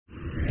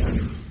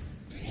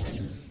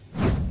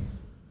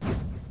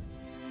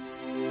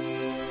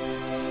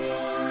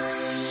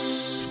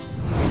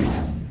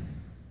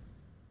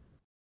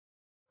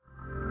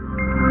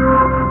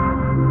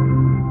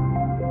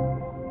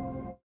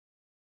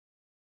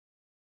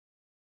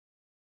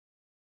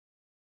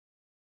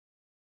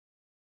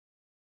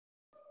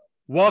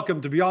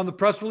Welcome to Beyond the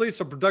Press Release,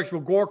 a production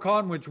of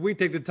Agoracon, which we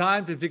take the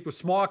time to speak with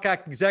small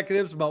cap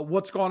executives about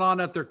what's going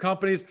on at their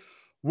companies.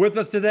 With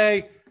us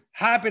today,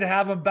 happy to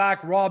have him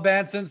back, Rob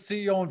Anson,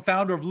 CEO and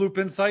founder of Loop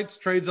Insights,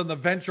 trades on the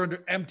venture under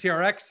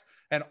MTRX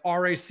and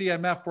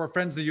RACMF for our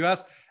friends in the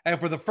US. And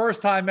for the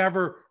first time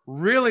ever,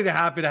 really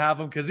happy to have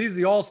him because he's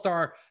the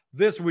all-star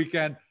this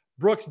weekend.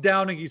 Brooks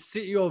Downing, he's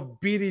CEO of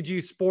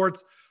BDG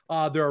Sports.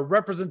 They're a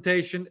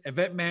representation,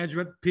 event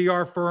management,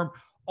 PR firm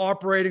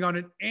operating on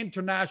an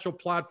international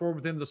platform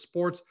within the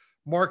sports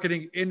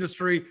marketing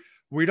industry.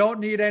 We don't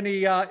need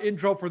any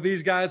intro for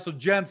these guys. So,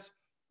 gents,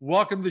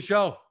 welcome to the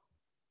show.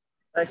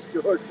 Thanks,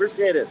 George.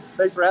 Appreciate it.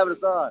 Thanks for having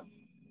us on.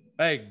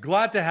 Hey,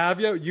 glad to have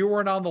you. You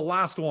weren't on the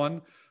last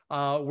one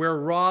where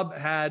Rob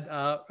had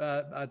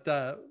at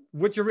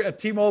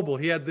T-Mobile.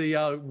 He had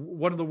the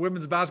one of the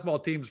women's basketball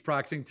teams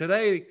practicing.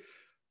 Today,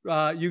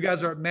 you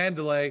guys are at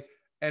Mandalay.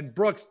 And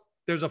Brooks,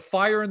 there's a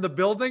fire in the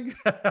building.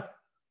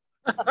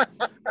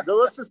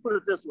 Let's just put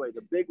it this way.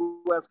 The Big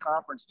West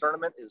Conference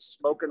tournament is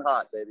smoking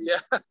hot, baby. Yeah.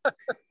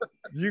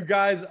 You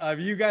guys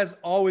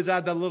always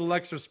add that little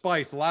extra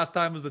spice. Last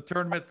time was the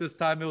tournament. This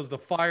time it was the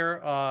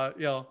fire.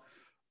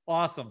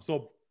 Awesome.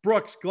 So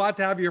Brooks, glad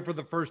to have you here for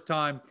the first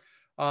time.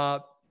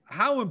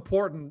 How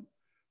important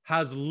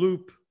has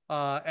Loop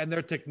and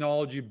their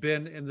technology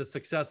been in the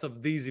success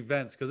of these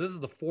events? Because this is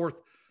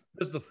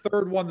the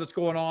third one that's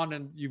going on,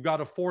 and you've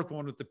got a fourth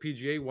one with the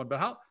PGA one. But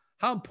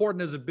how important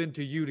has it been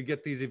to you to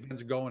get these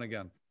events going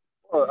again?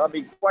 Well, I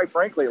mean, quite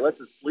frankly, it lets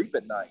us sleep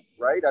at night,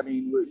 right? I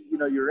mean,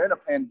 you're in a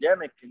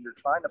pandemic and you're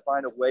trying to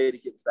find a way to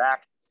get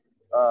back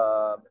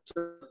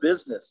to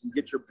business and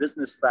get your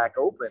business back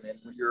open. And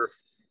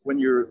when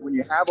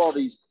you have all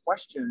these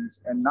questions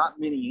and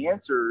not many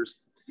answers,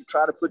 you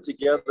try to put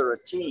together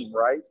a team,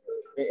 right?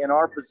 In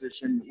our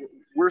position,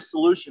 we're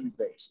solution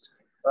based.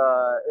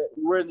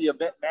 We're in the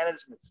event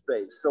management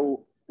space,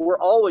 so we're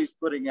always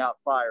putting out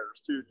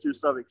fires to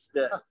some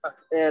extent.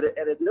 And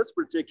in this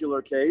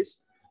particular case,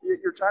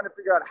 you're trying to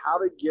figure out how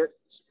to get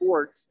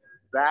sports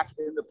back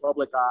in the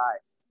public eye,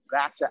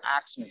 back to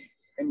action.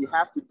 And you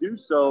have to do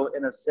so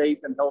in a safe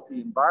and healthy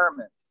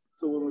environment.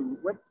 So when we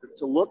went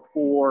to look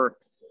for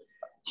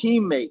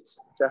teammates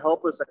to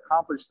help us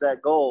accomplish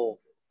that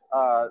goal,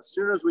 as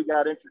soon as we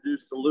got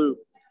introduced to Loop,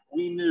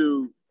 we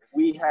knew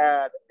we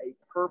had a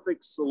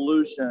perfect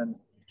solution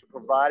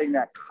providing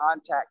that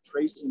contact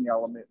tracing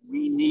element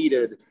we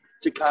needed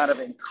to kind of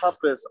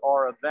encompass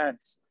our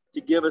events, to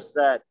give us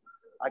that,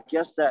 I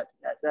guess, that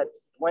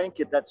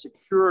blanket, that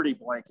security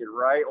blanket,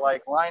 right?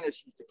 Like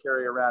Linus used to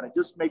carry around. It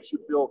just makes you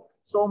feel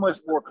so much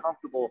more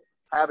comfortable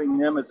having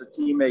them as a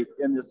teammate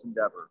in this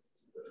endeavor.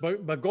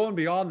 But going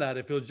beyond that,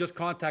 if it was just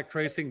contact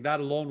tracing, that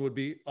alone would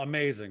be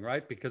amazing,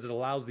 right? Because it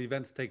allows the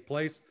events to take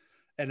place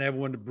and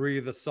everyone to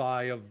breathe a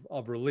sigh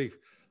of relief.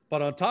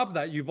 But on top of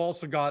that, you've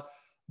also got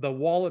the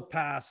Wallet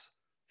Pass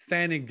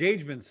fan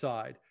engagement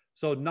side.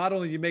 So not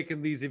only are you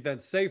making these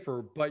events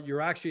safer, but you're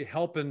actually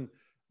helping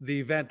the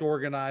event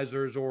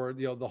organizers or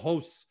the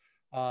hosts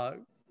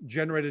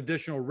generate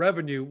additional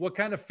revenue. What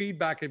kind of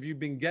feedback have you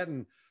been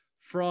getting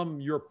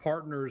from your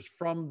partners,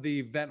 from the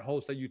event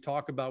hosts that you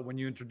talk about when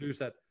you introduce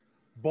that,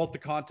 both the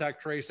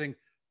contact tracing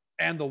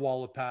and the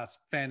Wallet Pass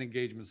fan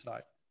engagement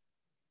side?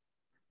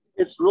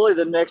 It's really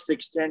the next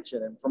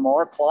extension. And from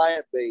our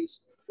client base,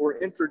 we're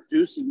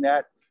introducing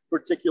that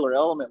particular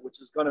element,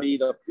 which is going to be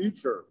the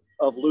future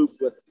of Loop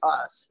with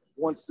us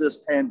once this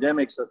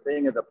pandemic's a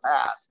thing of the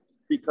past,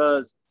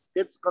 because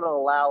it's going to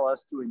allow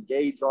us to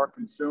engage our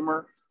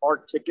consumer, our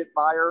ticket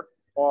buyer,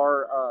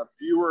 our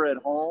viewer at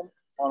home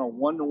on a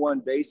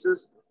one-to-one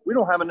basis. We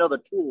don't have another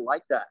tool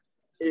like that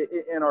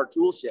in our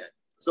tool shed.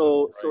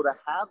 So to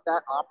have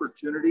that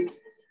opportunity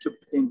to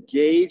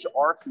engage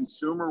our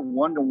consumer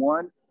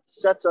one-to-one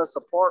sets us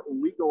apart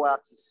when we go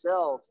out to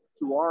sell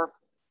to our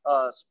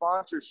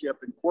sponsorship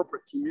and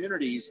corporate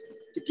communities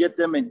to get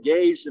them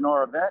engaged in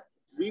our event.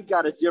 We've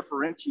got a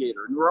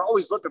differentiator, and we're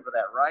always looking for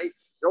that, right?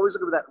 You're always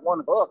looking for that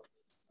one hook,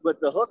 but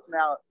the hook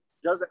now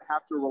doesn't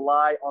have to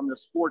rely on the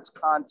sports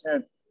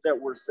content that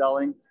we're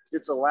selling.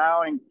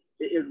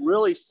 It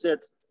really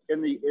sits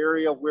in the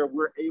area where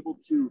we're able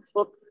to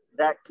hook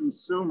that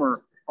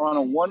consumer on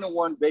a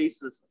one-to-one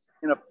basis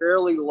in a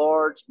fairly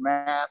large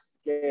mass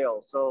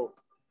scale. So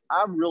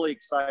I'm really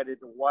excited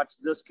to watch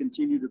this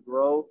continue to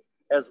grow.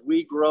 As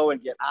we grow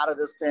and get out of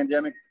this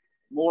pandemic,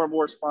 more and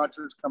more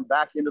sponsors come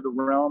back into the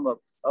realm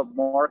of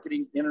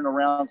marketing in and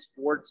around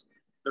sports.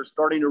 They're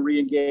starting to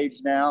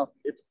re-engage now.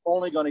 It's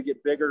only going to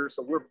get bigger.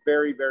 So we're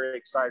very, very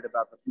excited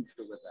about the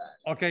future with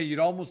that. Okay. You'd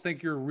almost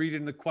think you're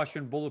reading the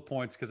question bullet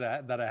points because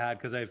I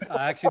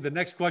actually, the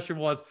next question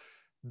was,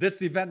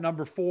 this event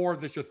number 4,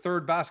 this is your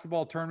third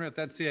basketball tournament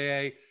at the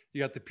NCAA. You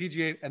got the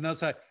PGA, and then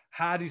say,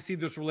 how do you see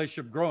this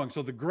relationship growing?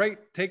 So the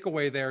great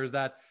takeaway there is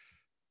that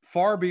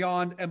far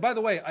beyond, and by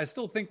the way, I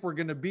still think we're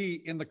going to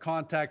be in the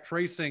contact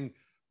tracing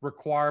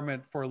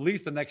requirement for at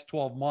least the next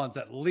 12 months,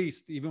 at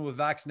least, even with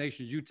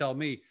vaccinations, you tell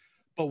me.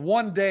 But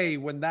one day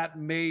when that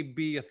may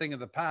be a thing of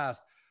the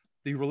past,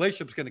 the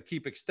relationship's going to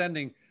keep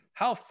extending.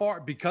 how far,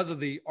 because of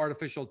the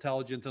artificial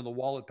intelligence and the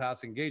wallet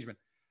pass engagement,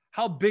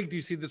 how big do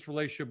you see this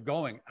relationship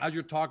going as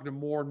you're talking to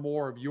more and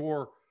more of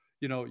your,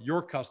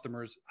 your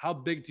customers? How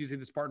big do you see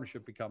this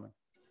partnership becoming?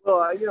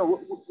 Well,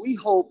 we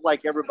hope,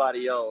 like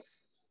everybody else,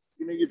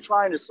 you're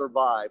trying to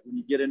survive when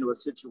you get into a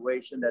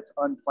situation that's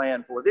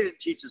unplanned for. They didn't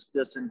teach us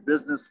this in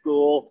business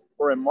school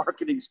or in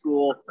marketing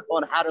school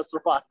on how to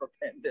survive a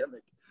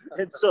pandemic.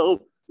 And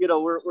so,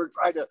 we're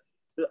trying to,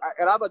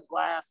 and I'm a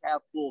glass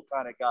half full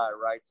kind of guy,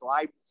 right? So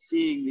I'm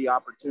seeing the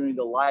opportunity,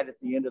 the light at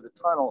the end of the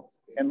tunnel,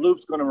 and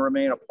Loop's going to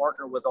remain a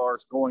partner with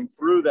ours going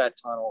through that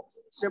tunnel,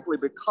 simply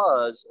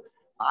because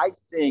I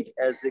think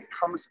as it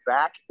comes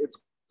back, it's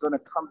going to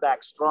come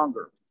back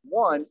stronger.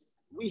 One,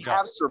 we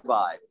have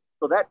survived.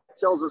 So that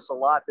tells us a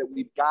lot that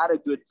we've got a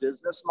good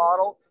business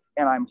model,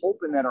 and I'm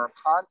hoping that our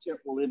content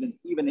will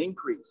even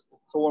increase.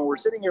 So when we're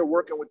sitting here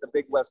working with the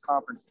Big West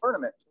Conference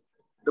Tournament,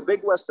 the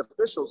Big West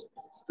officials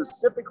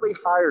specifically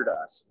hired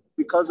us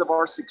because of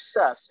our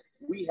success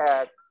we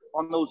had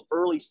on those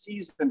early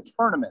season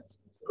tournaments,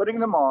 putting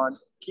them on,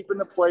 keeping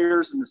the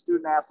players and the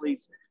student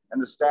athletes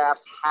and the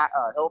staffs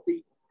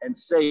healthy and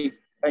safe,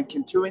 and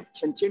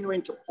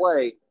continuing to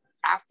play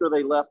after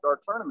they left our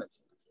tournaments.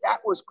 That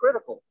was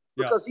critical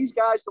because these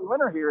guys, the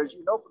winner here, as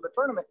you know from the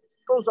tournament,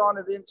 goes on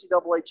to the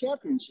NCAA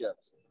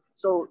championships.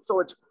 So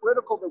it's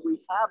critical that we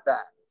have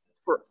that.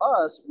 For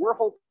us, we're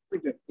hoping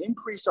to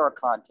increase our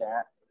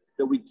content,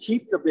 that we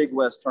keep the Big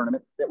West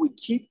tournament, that we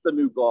keep the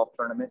new golf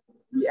tournament,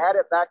 we add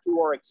it back to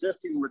our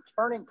existing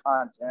returning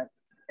content,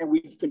 and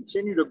we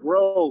continue to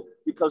grow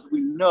because we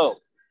know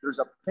there's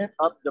a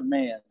pent-up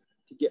demand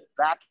to get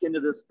back into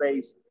this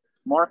space,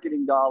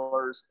 marketing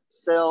dollars,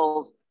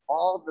 sales,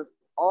 all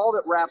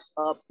that wraps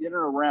up in and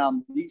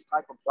around these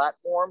type of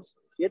platforms.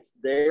 It's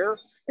there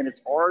and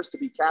it's ours to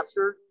be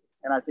captured.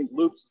 And I think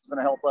Loop's going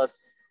to help us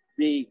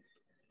be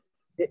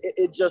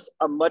it's just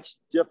a much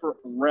different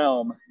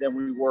realm than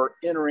we were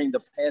entering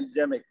the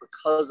pandemic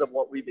because of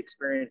what we've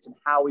experienced and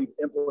how we've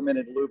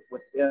implemented Loop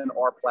within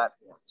our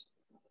platforms.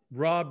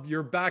 Rob,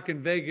 you're back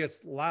in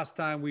Vegas. Last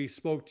time we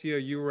spoke to you,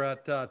 you were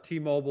at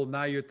T-Mobile.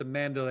 Now you're at the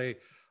Mandalay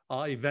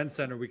Event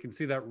Center. We can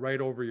see that right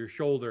over your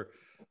shoulder.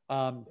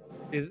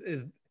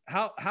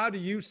 How do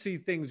you see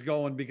things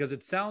going? Because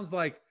it sounds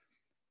like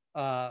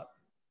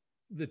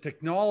the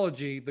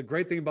technology, the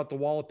great thing about the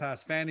Wallet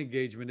Pass fan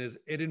engagement is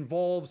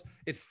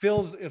it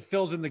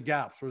fills in the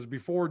gaps. Whereas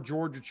before,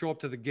 George would show up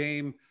to the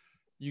game,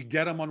 you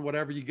get him on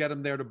whatever you get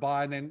him there to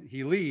buy, and then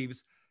he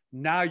leaves.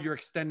 Now you're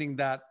extending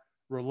that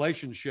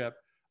relationship.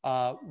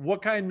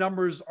 What kind of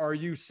numbers are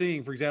you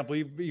seeing, for example,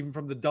 even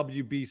from the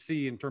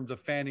WBC in terms of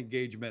fan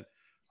engagement?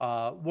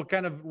 What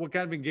kind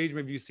of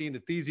engagement have you seen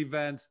at these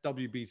events,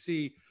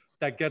 WBC,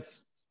 that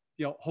gets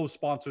host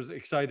sponsors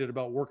excited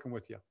about working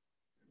with you?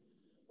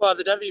 Well,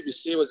 the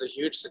WBC was a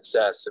huge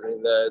success. I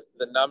mean, the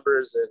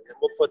numbers, and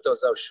we'll put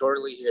those out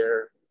shortly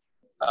here,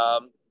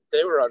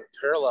 they were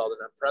unparalleled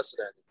and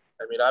unprecedented.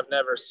 I mean, I've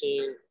never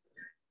seen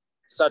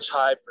such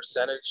high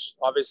percentage.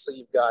 Obviously,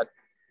 you've got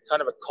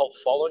kind of a cult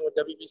following with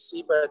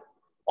WBC, but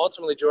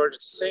ultimately, George,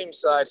 it's the same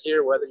side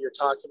here, whether you're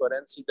talking about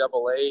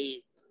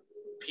NCAA,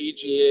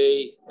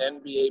 PGA,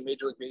 NBA,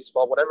 Major League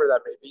Baseball, whatever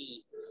that may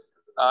be.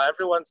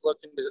 Everyone's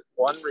looking to,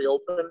 one,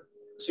 reopen,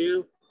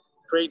 two,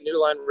 create new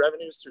line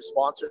revenues through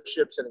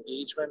sponsorships and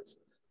engagement.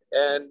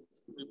 And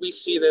we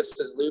see this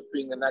as Loop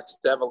being the next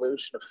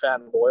evolution of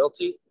fan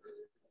loyalty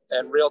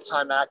and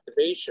real-time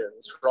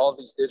activations for all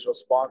these digital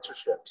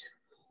sponsorships.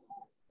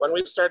 When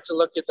we start to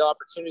look at the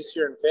opportunities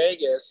here in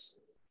Vegas,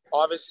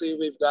 obviously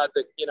we've got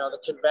the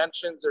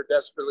conventions are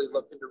desperately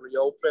looking to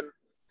reopen,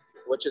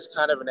 which is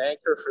kind of an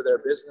anchor for their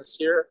business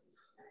here.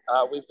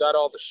 We've got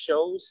all the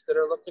shows that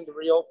are looking to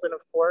reopen,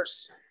 of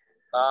course.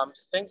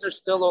 Things are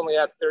still only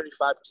at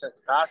 35%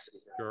 capacity.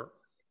 Sure.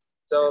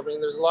 So, I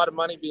mean, there's a lot of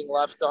money being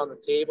left on the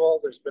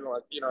table. There's been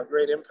a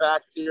great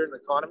impact here in the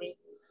economy.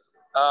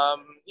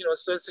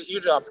 So it's a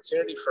huge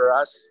opportunity for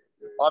us.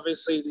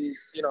 Obviously,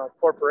 these,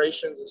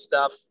 corporations and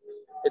stuff,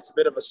 it's a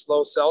bit of a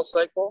slow sell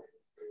cycle.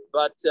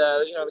 But,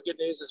 the good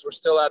news is we're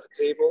still at the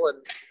table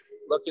and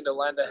looking to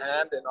lend a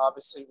hand. And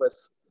obviously with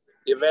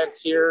the event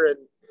here and,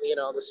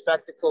 the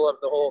spectacle of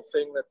the whole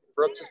thing that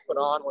Brooks has put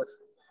on with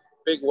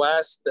Big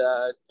West,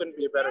 couldn't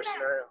be a better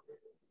scenario.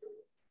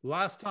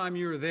 Last time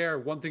you were there,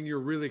 one thing you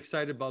were really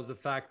excited about is the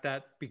fact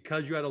that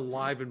because you had a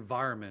live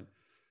environment,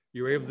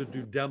 you were able to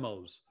do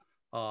demos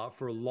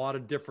for a lot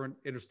of different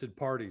interested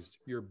parties.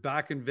 You're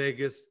back in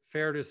Vegas.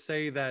 Fair to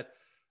say that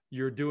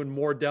you're doing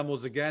more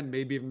demos again,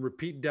 maybe even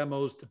repeat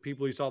demos to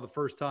people you saw the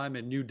first time,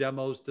 and new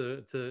demos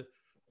to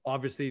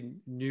obviously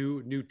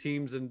new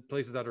teams and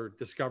places that are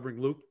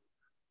discovering Loop?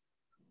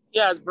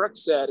 Yeah, as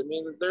Brooks said, I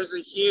mean, there's a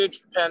huge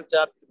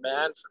pent-up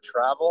demand for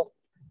travel.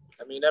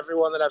 I mean,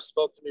 everyone that I've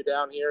spoken to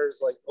down here is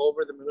like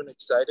over the moon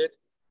excited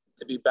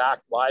to be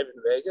back live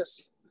in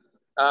Vegas,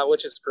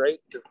 which is great,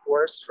 of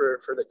course,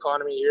 for the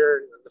economy here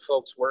and the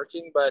folks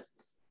working. But,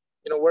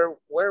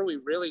 where we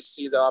really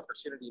see the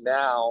opportunity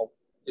now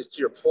is,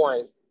 to your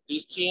point,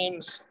 these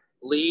teams,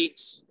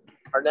 leagues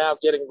are now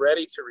getting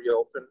ready to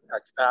reopen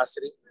at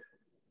capacity.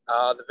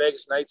 The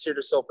Vegas Knights here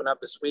just opened up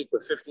this week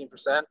with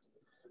 15%.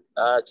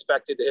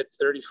 Expected to hit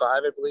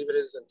 35, I believe it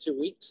is, in 2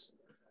 weeks.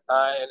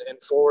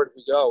 And forward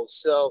we go.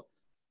 So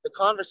the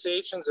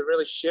conversations have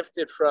really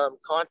shifted from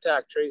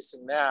contact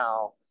tracing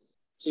now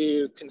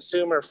to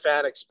consumer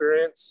fan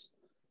experience,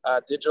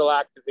 digital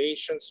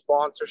activation,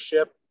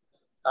 sponsorship.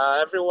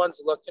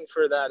 Everyone's looking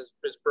for that,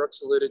 as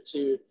Brooks alluded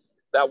to,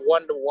 that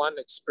one-to-one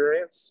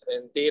experience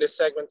and data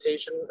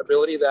segmentation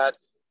ability that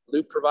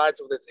Loop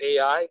provides with its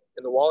AI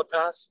in the Wallet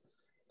Pass.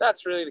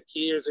 That's really the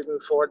key as we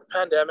move forward. The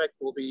pandemic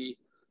will be,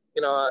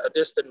 a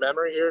distant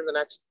memory here in the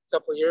next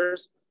couple of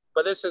years,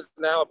 but this is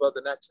now about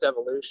the next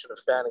evolution of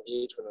fan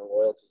engagement and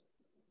loyalty.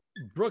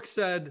 Brooks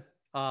said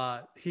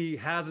he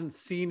hasn't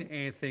seen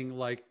anything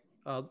like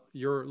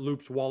your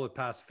Loop's Wallet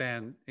Pass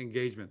fan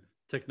engagement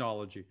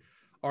technology.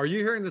 Are you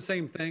hearing the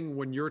same thing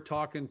when you're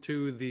talking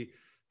to the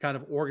kind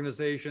of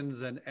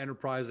organizations and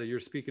enterprise that you're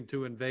speaking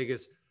to in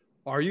Vegas?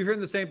 Are you hearing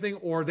the same thing,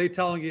 or are they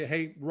telling you,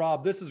 hey,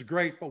 Rob, this is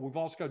great, but we've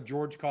also got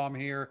GeorgeCom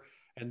here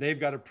and they've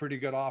got a pretty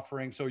good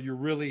offering. So you're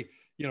really,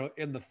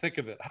 in the thick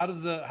of it. How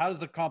does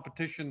the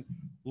competition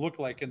look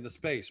like in the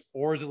space?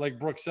 Or is it like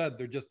Brooks said,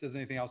 there just isn't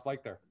anything else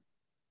like there?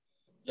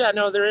 Yeah,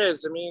 no, there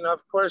is. I mean,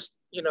 of course,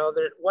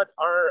 what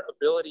our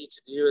ability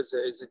to do as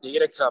a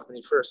data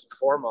company, first and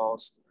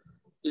foremost,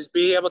 is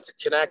be able to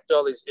connect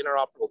all these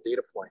interoperable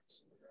data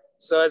points.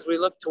 So as we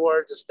look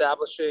towards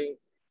establishing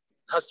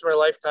customer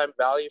lifetime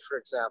value, for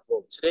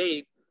example,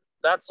 today,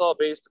 that's all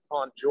based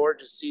upon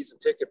George's season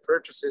ticket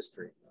purchase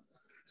history.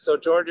 So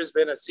George has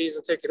been a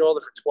season ticket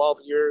holder for 12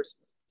 years.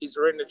 He's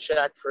written a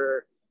check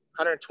for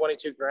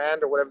 122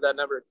 grand or whatever that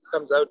number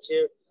comes out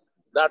to.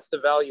 That's the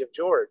value of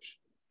George.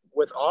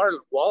 With our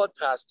Wallet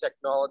Pass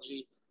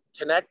technology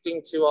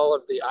connecting to all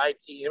of the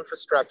IT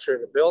infrastructure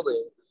in the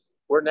building,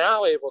 we're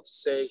now able to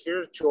say,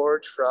 here's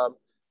George from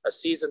a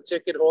season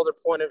ticket holder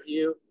point of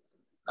view,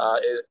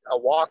 a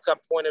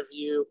walk-up point of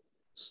view,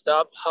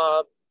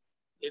 StubHub,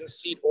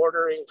 in-seat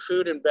ordering,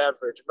 food and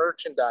beverage,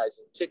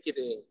 merchandising,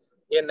 ticketing,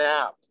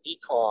 in-app,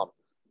 e-com.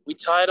 We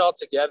tie it all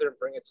together and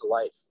bring it to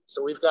life.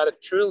 So we've got a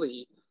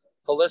truly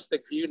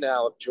holistic view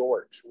now of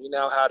George. We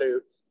know how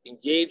to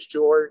engage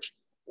George,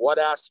 what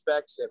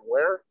aspects and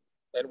where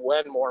and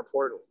when, more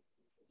importantly.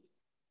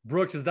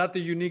 Brooks, is that the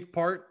unique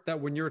part that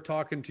when you're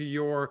talking to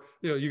you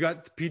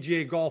got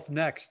PGA golf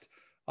next,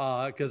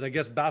 because I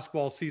guess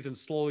basketball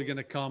season's slowly going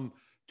to come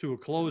to a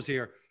close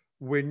here.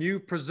 When you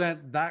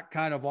present that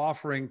kind of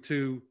offering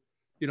to,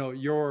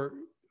 your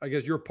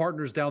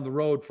partners down the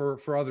road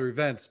for other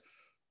events,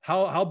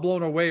 how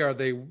blown away are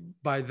they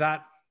by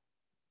that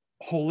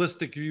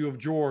holistic view of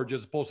George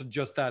as opposed to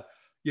just that,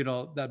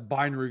 that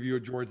binary view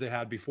of George they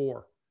had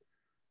before?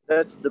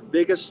 That's the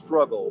biggest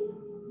struggle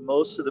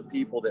most of the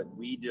people that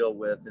we deal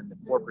with in the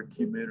corporate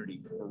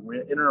community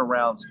in and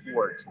around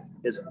sports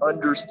is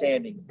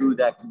understanding who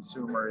that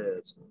consumer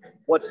is.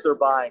 What's their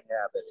buying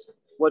habits?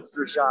 What's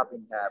their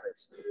shopping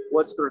habits?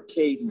 What's their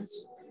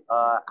cadence?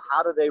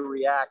 How do they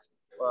react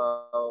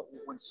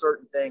when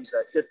certain things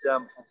that hit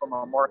them from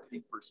a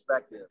marketing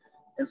perspective?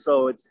 And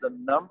so it's the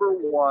number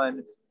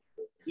one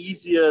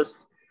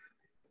easiest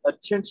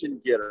attention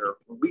getter.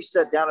 When we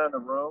sit down in the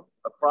room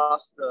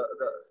across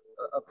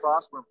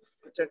from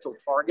a potential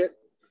target,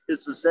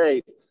 is to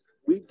say,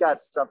 we've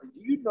got something.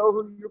 Do you know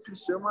who your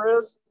consumer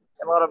is?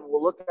 And a lot of them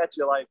will look at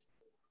you like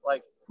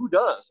who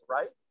does,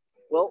 right?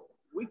 Well,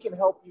 we can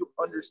help you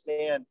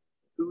understand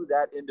who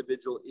that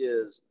individual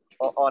is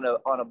on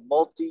a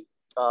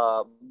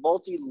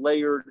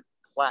multi-layered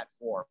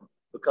platform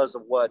because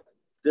of what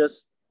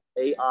this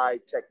AI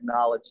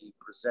technology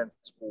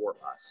presents for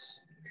us.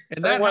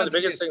 And that's one of the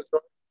biggest things.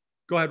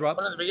 Go ahead, Rob.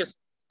 One of the biggest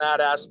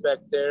that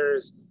aspect there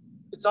is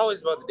it's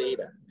always about the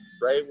data,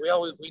 right?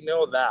 We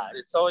know that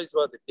it's always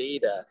about the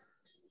data.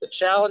 The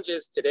challenge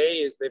is today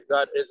is they've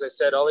got, as I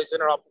said, all these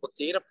interoperable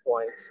data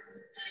points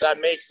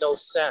that make no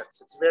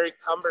sense. It's very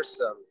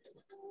cumbersome,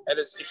 and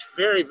it's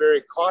very,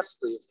 very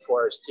costly, of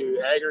course,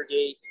 to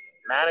aggregate,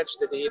 manage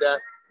the data.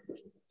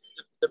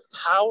 The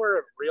power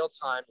of real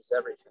time is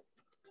everything,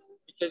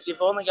 because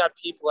you've only got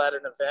people at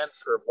an event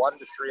for 1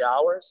 to 3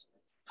 hours.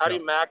 How do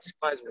you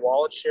maximize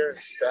wallet share and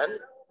spend?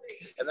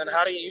 And then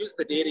how do you use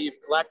the data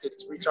you've collected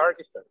to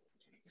retarget them?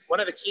 One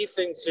of the key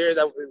things here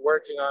that we'll be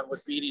working on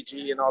with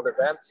BDG and all the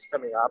events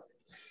coming up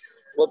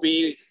will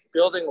be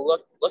building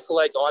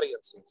lookalike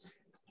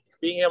audiences,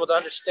 being able to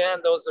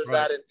understand those of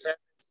that intent.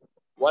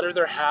 What are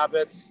their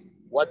habits?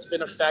 What's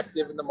been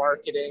effective in the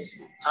marketing?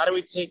 How do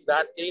we take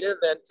that data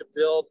then to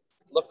build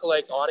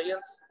lookalike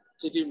audience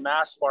to do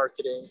mass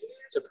marketing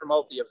to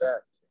promote the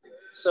event?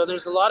 So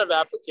there's a lot of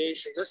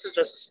applications. This is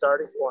just a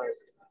starting point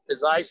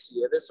as I see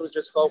it. This was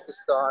just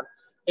focused on,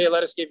 hey,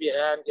 let us give you a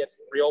hand,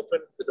 reopen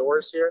the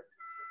doors here.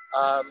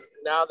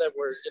 Now that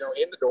we're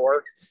in the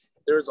door,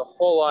 there's a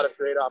whole lot of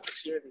great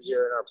opportunity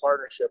here in our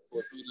partnership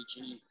with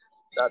BDG.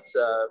 That's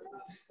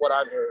what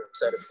I'm very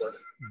excited for.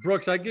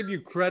 Brooks, I give you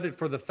credit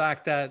for the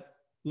fact that,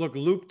 look,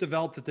 Loop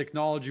developed the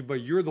technology,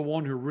 but you're the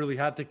one who really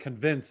had to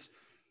convince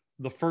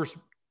the first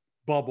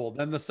bubble,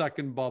 then the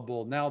second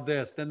bubble, now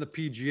this, then the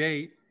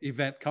PGA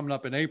event coming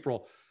up in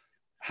April.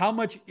 how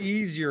much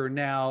easier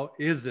now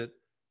is it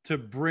to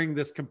bring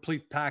this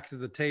complete pack to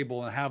the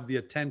table and have the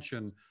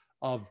attention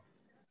of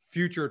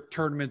future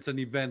tournaments and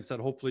events that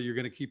hopefully you're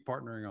going to keep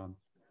partnering on?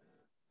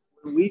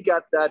 When we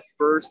got that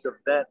first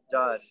event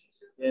done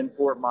in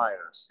Fort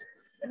Myers,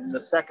 and the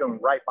second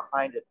right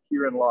behind it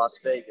here in Las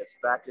Vegas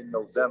back in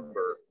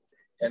November,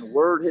 and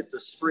word hit the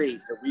street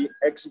that we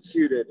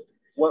executed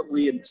what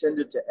we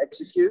intended to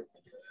execute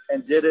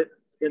and did it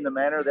in the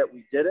manner that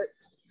we did it,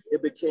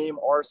 it became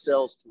our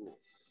sales tool.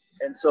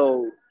 And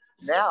so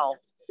now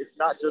it's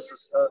not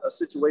just a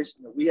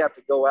situation that we have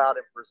to go out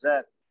and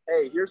present,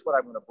 hey, here's what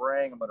I'm going to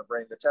bring. I'm going to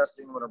bring the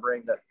testing. I'm going to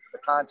bring the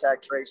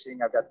contact tracing.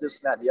 I've got this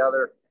and that and the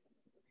other.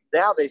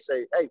 Now they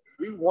say, hey,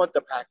 we want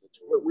the package.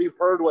 We've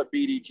heard what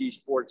BDG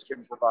Sports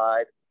can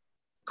provide.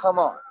 Come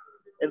on.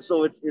 And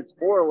so it's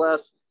more or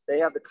less they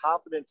have the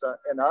confidence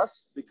in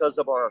us because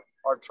of our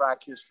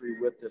track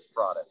history with this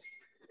product.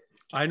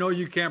 I know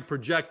you can't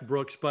project,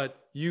 Brooks,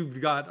 but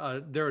you've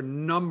got there are a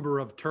number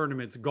of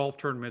tournaments, golf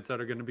tournaments that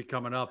are going to be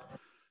coming up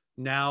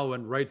now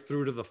and right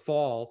through to the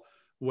fall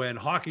when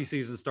hockey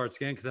season starts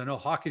again, because I know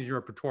hockey's in your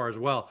repertoire as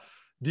well.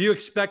 Do you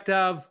expect to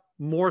have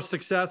more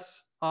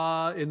success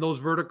in those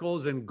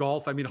verticals in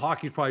golf? I mean,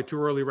 hockey's probably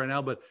too early right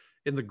now, but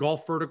in the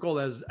golf vertical,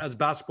 as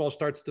basketball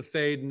starts to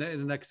fade in the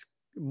next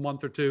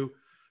month or two?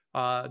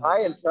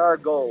 My entire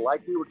goal,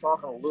 like we were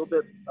talking a little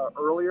bit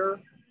earlier,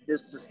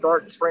 is to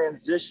start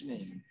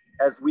transitioning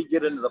as we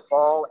get into the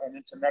fall and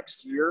into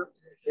next year,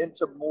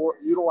 into more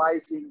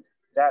utilizing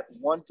that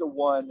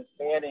one-to-one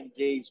fan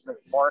engagement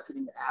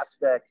marketing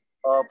aspect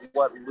of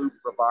what Loop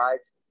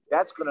provides.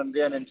 That's going to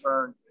then in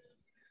turn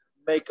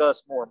make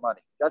us more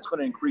money. That's going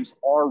to increase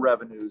our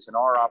revenues and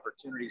our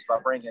opportunities by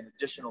bringing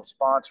additional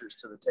sponsors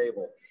to the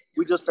table.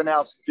 We just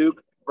announced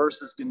Duke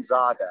versus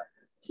Gonzaga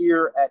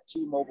here at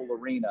T-Mobile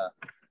Arena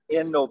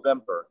in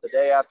November, the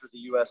day after the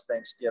U.S.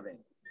 Thanksgiving.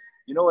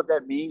 You know what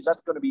that means? That's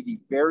going to be the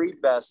very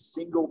best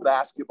single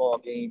basketball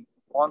game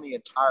on the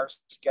entire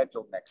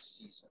schedule next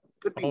season.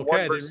 Could be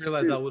okay, I didn't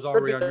realize that was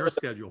already on your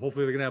schedule.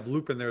 Hopefully they're going to have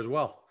Loop in there as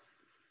well.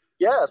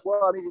 Yes,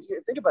 well, I mean,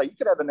 think about it. You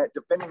could have the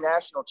defending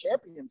national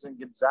champions in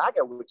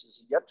Gonzaga, which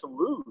is yet to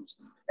lose.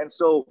 And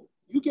so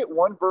you get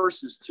 1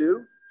 versus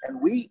 2, and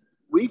we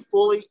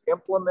fully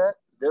implement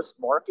this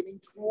marketing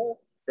tool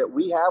that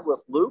we have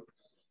with Loop.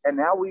 And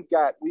now we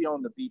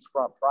own the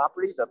beachfront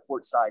property, the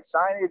courtside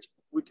signage.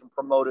 We can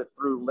promote it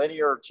through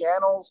linear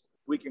channels.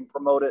 We can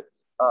promote it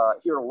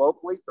here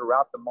locally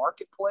throughout the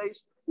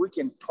marketplace. We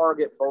can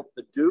target both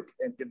the Duke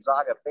and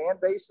Gonzaga fan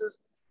bases.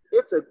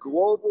 It's a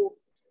global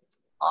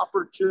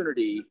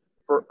opportunity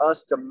for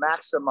us to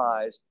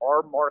maximize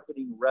our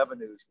marketing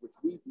revenues, which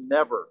we've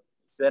never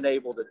been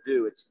able to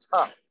do. It's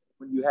tough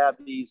when you have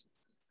these,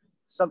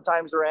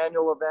 sometimes they're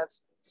annual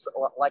events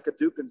like a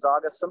Duke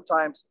Gonzaga,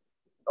 sometimes,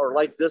 or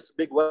like this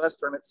Big West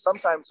tournament,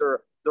 sometimes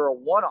they're a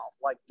one-off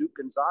like Duke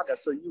Gonzaga.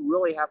 So you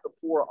really have to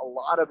pour a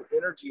lot of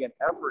energy and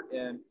effort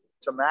in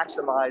to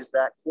maximize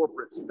that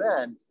corporate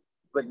spend.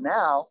 But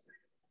now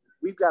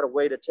we've got a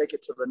way to take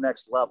it to the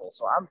next level.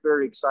 So I'm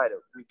very excited.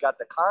 We've got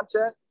the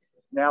content.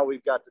 Now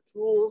we've got the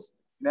tools.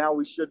 Now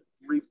we should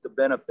reap the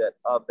benefit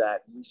of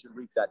that. We should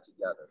reap that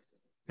together.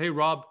 Hey,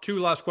 Rob, 2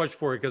 last questions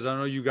for you, because I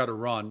know you got to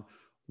run.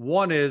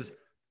 One is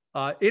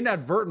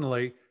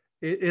inadvertently,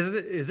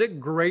 is it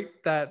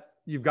great that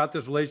you've got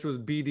this relationship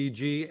with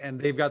BDG and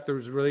they've got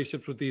those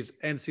relationships with these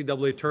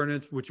NCAA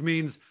tournaments, which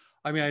means,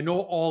 I mean, I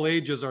know all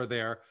ages are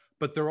there,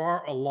 but there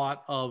are a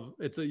lot of,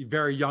 it's a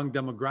very young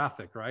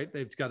demographic, right?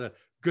 They've got a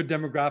good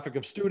demographic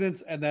of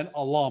students and then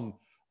alum.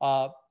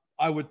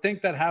 I would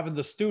think that having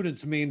the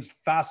students means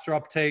faster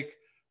uptake,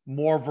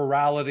 more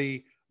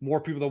virality, more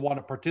people that want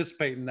to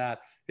participate in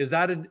that. Is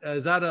that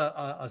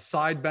a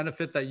side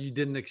benefit that you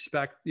didn't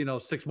expect,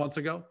 6 months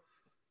ago?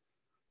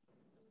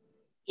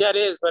 Yeah, it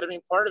is. But I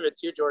mean, part of it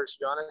too, George, to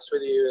be honest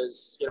with you,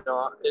 is,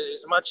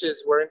 as much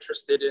as we're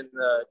interested in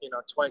the,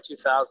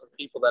 22,000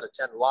 people that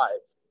attend live,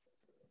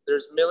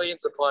 there's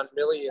millions upon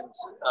millions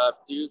of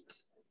Duke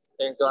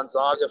and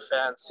Gonzaga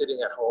fans sitting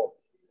at home,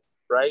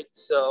 right?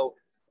 So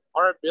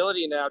our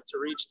ability now to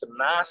reach the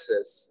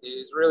masses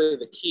is really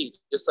the key,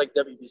 just like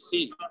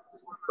WBC,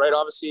 right?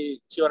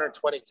 Obviously,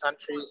 220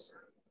 countries,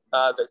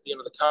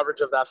 the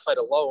coverage of that fight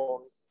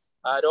alone,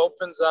 it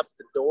opens up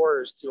the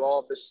doors to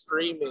all the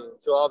streaming,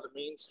 to all the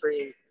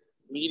mainstream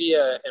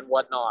media and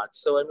whatnot.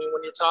 So, I mean,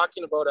 when you're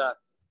talking about a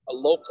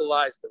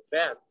localized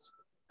event,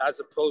 as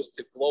opposed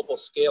to global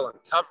scale and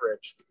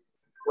coverage,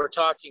 we're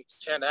talking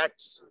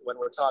 10x when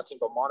we're talking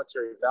about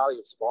monetary value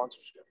of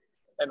sponsorship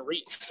and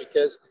reach,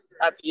 because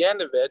at the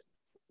end of it,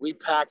 we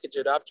package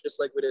it up just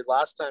like we did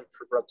last time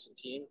for Brooks and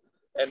team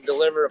and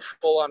deliver a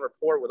full-on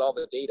report with all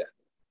the data.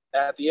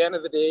 At the end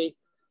of the day,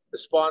 the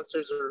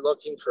sponsors are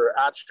looking for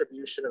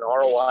attribution and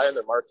ROI on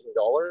their marketing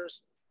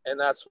dollars, and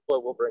that's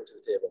what we'll bring to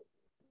the table.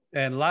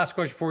 And last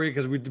question for you,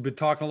 because we've been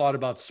talking a lot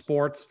about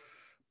sports,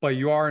 but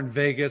you are in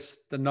Vegas,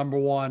 the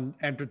 #1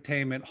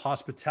 entertainment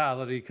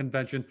hospitality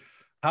convention.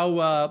 How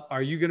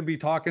are you going to be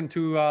talking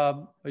to?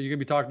 Are you going to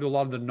be talking to a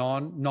lot of the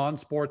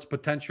non-sports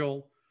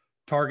potential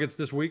targets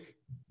this week?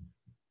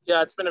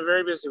 Yeah, it's been a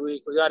very busy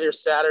week. We got here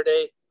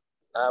Saturday.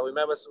 We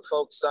met with some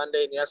folks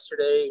Sunday and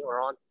yesterday.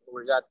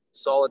 We got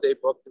solid day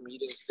booked, the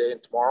meetings today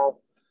and tomorrow.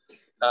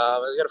 We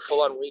got a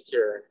full-on week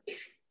here.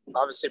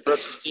 Obviously,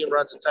 Brooks' team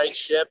runs a tight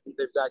ship.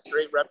 They've got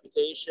great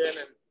reputation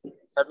and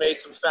have made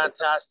some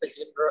fantastic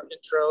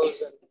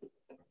intros. And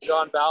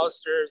John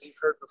Ballister, as you've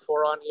heard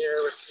before on here,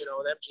 with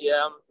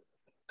MGM,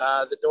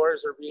 the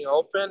doors are being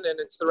opened, and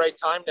it's the right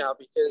time now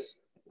because,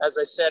 as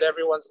I said,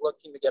 everyone's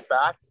looking to get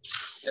back,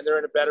 and they're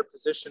in a better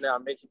position now,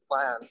 making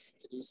plans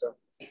to do so.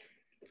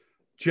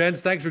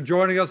 Gents, thanks for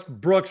joining us.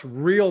 Brooks,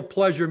 real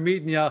pleasure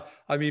meeting you.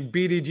 I mean,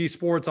 BDG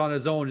Sports on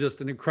his own, just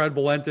an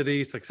incredible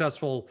entity,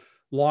 successful,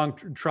 long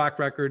track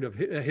record of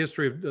a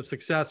history of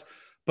success.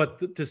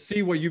 But to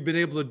see what you've been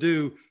able to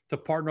do to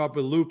partner up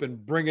with Loop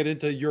and bring it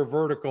into your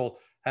vertical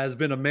has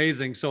been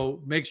amazing.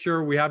 So make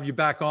sure we have you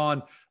back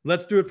on.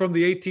 Let's do it from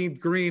the 18th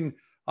green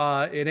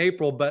in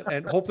April,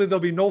 and hopefully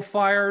there'll be no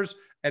fires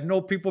and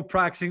no people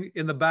practicing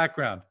in the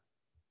background.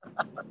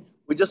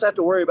 We just have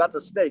to worry about the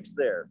snakes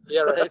there.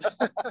 Yeah, right.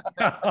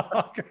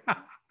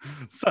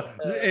 So,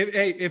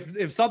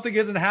 if something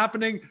isn't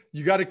happening,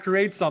 you got to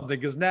create something,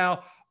 because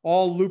now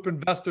all Loop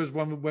investors,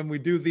 when we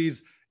do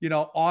these,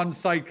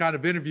 on-site kind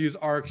of interviews,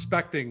 are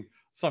expecting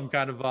some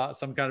kind of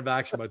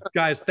action. But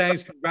guys,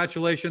 thanks,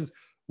 congratulations.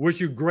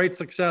 Wish you great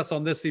success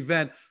on this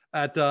event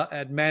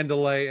at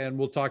Mandalay, and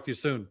we'll talk to you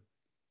soon.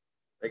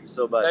 Thank you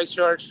so much. Thanks,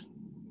 George.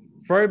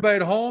 For everybody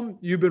at home,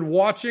 you've been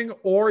watching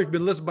or you've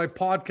been listening by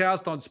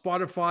podcast on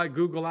Spotify,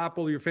 Google,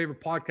 Apple, your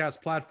favorite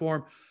podcast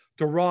platform.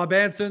 To Rob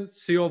Anson,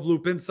 CEO of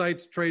Loop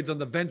Insights, trades on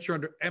the venture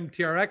under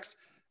MTRX,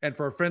 and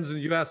for our friends in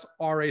the U.S.,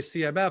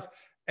 RACMF,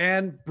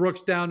 and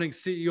Brooks Downing,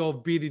 CEO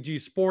of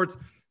BDG Sports.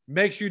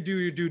 Make sure you do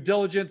your due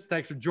diligence.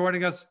 Thanks for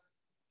joining us.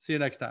 See you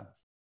next time.